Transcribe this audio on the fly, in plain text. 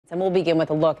And we'll begin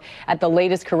with a look at the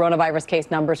latest coronavirus case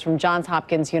numbers from Johns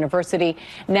Hopkins University.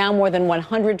 Now more than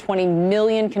 120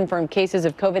 million confirmed cases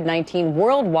of COVID-19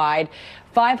 worldwide.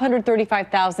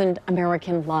 535,000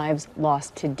 American lives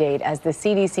lost to date, as the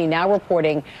CDC now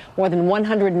reporting more than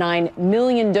 109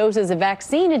 million doses of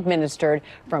vaccine administered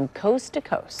from coast to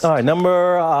coast. All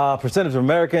right, percentage of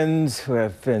Americans who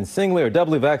have been singly or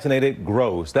doubly vaccinated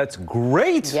grows. That's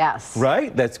great. Yes.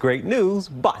 Right? That's great news.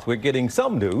 But we're getting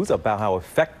some news about how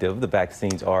effective the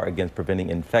vaccines are against preventing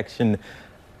infection.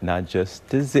 Not just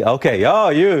disease. Okay,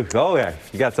 you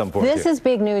got something for us. This is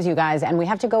big news, you guys, and we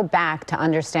have to go back to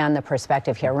understand the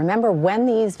perspective here. Remember, when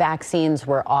these vaccines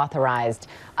were authorized,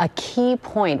 a key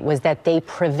point was that they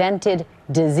prevented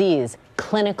disease,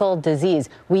 clinical disease.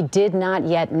 We did not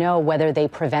yet know whether they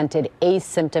prevented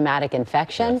asymptomatic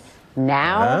infection. Yes.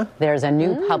 Now, there's a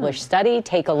new published study.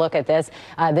 Take a look at this.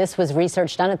 This was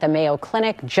research done at the Mayo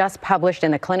Clinic, just published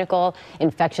in the Clinical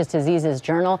Infectious Diseases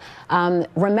Journal.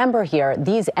 Remember here,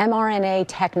 these mRNA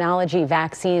technology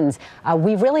vaccines,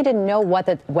 we really didn't know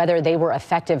whether they were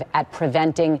effective at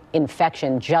preventing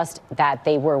infection, just that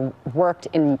they worked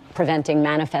in preventing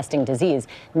manifesting disease.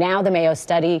 Now the Mayo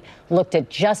study looked at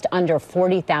just under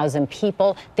 40,000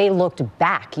 people. They looked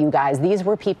back, you guys. These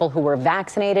were people who were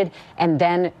vaccinated and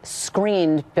then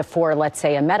screened before, let's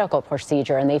say, a medical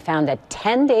procedure, and they found that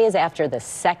 10 days after the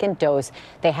second dose,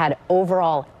 they had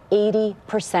overall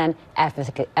 80%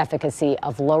 efficacy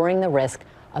of lowering the risk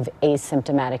of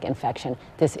asymptomatic infection.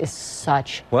 This is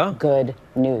such good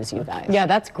news, you guys. Yeah,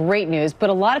 that's great news. But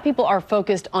a lot of people are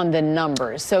focused on the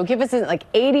numbers. So give us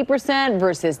like 80%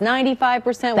 versus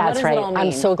 95%. That's what right. It all mean?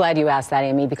 I'm so glad you asked that,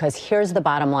 Amy, because here's the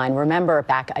bottom line. Remember,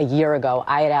 back a year ago,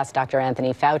 I had asked Dr.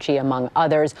 Anthony Fauci, among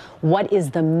others, what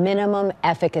is the minimum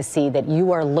efficacy that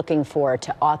you are looking for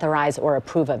to authorize or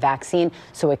approve a vaccine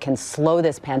so it can slow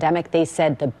this pandemic? They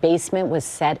said the basement was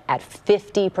set at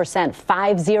 50%,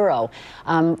 50.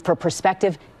 For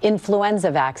perspective,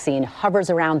 influenza vaccine hovers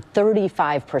around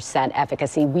 35%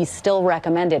 efficacy. We still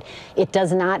recommend it. It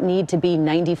does not need to be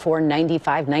 94,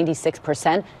 95,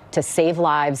 96% to save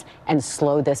lives and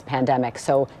slow this pandemic.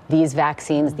 So these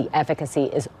vaccines, the efficacy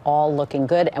is all looking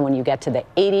good. And when you get to the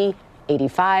 80,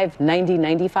 85, 90,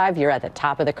 95, you're at the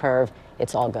top of the curve.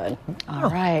 It's all good.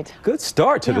 All right. Good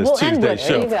start to this Tuesday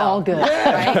show. It's all good,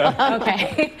 right?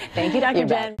 Okay. Thank you, Dr.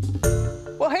 Jen.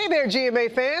 Well, hey there,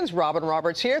 GMA fans. Robin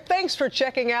Roberts here. Thanks for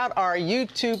checking out our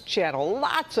YouTube channel.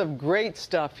 Lots of great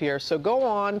stuff here. So go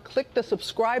on, click the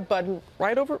subscribe button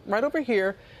right over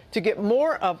here to get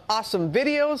more of awesome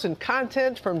videos and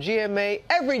content from GMA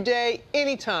every day,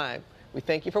 anytime. We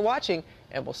thank you for watching,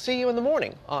 and we'll see you in the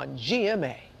morning on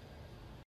GMA.